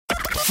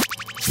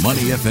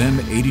Money FM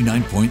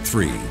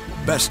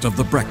 89.3, best of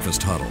the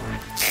breakfast huddle.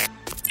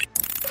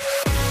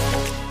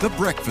 The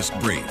Breakfast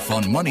Brief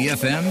on Money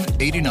FM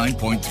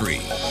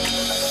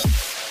 89.3.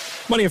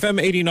 Money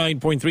FM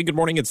 89.3. Good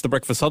morning. It's the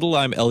Breakfast Huddle.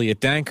 I'm Elliot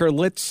Danker.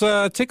 Let's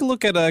take a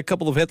look at a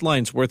couple of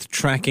headlines worth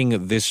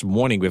tracking this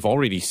morning. We've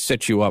already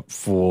set you up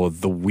for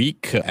the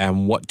week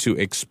and what to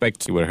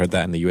expect. You would have heard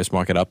that in the U.S.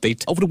 market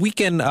update. Over the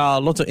weekend,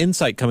 lots of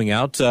insight coming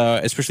out,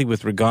 especially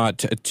with regard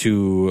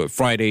to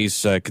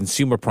Friday's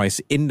consumer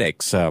price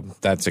index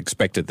that's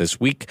expected this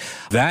week.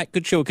 That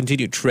could show a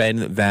continued trend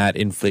that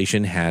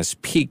inflation has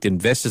peaked.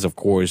 Investors, of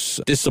course,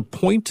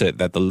 disappointed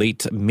that the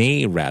late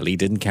May rally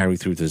didn't carry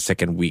through to the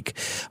second week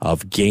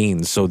of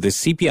gains. So the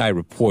CPI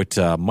report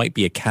might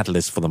be a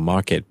catalyst for the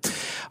market.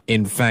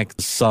 In fact,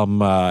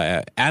 some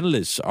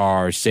analysts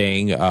are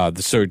saying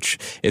the surge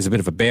is a bit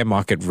of a bear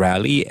market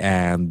rally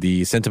and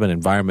the sentiment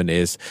environment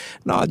is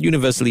not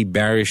universally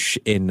bearish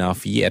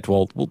enough yet.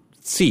 Well, we'll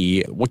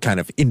see what kind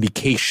of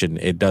indication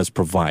it does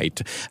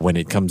provide when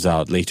it comes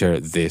out later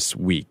this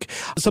week.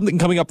 Something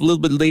coming up a little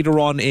bit later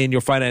on in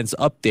your finance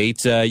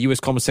update, U.S.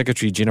 Commerce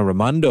Secretary Gina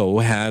Raimondo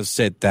has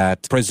said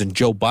that President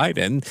Joe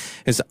Biden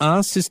has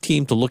asked his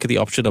team to look at the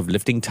option of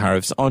lifting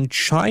tariffs on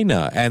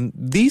China. And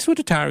these were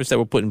the tariffs that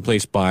were put in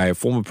place by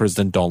former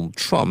President Donald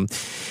Trump.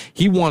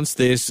 He wants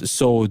this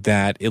so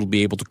that it'll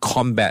be able to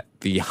combat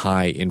the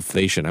high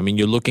inflation. I mean,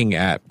 you're looking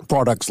at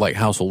products like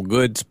household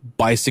goods,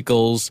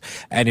 bicycles,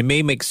 and it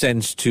may make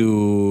sense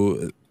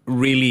to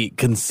really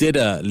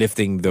consider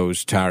lifting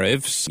those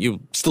tariffs. You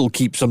still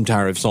keep some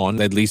tariffs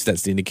on, at least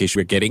that's the indication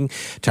we're getting,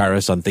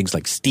 tariffs on things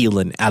like steel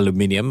and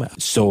aluminium,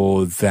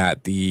 so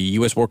that the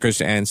U.S.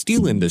 workers and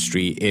steel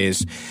industry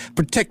is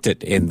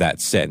protected in that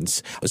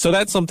sense. So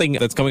that's something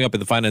that's coming up in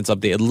the finance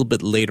update a little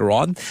bit later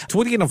on.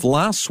 Toward the end of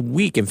last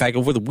week, in fact,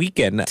 over the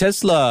weekend,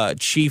 Tesla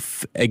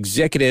chief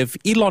executive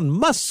Elon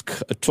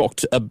Musk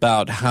talked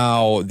about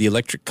how the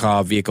electric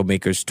car vehicle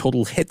makers'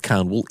 total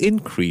headcount will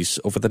increase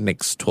over the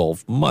next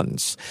 12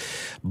 months.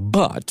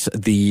 But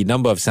the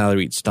number of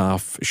salaried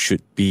staff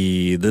should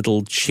be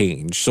little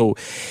changed. So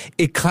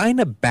it kind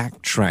of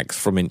backtracks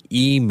from an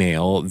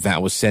email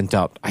that was sent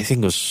out, I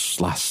think it was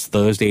last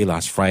Thursday,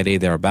 last Friday,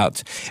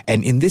 thereabouts.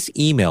 And in this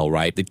email,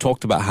 right, they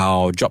talked about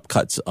how job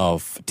cuts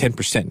of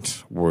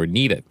 10% were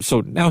needed. So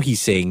now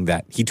he's saying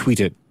that he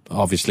tweeted,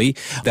 obviously,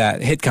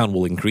 that headcount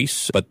will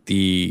increase, but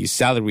the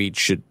salary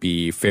should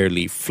be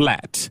fairly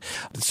flat.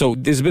 So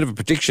there's a bit of a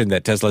prediction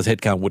that Tesla's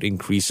headcount would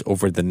increase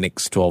over the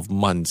next 12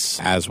 months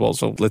as well.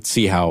 So let's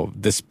see how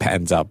this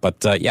pans out.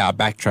 But I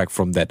backtrack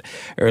from that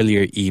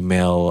earlier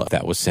email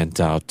that was sent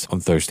out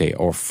on Thursday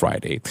or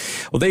Friday.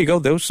 Well, there you go.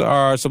 Those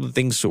are some of the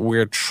things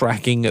we're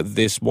tracking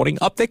this morning.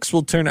 Up next,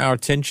 we'll turn our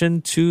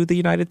attention to the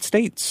United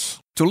States.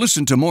 To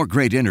listen to more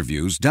great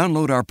interviews,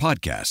 download our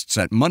podcasts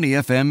at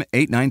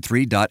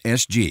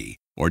moneyfm893.sg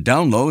or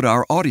download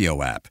our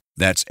audio app.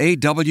 That's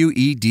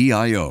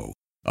AWEDIO.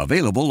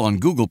 Available on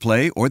Google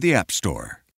Play or the App Store.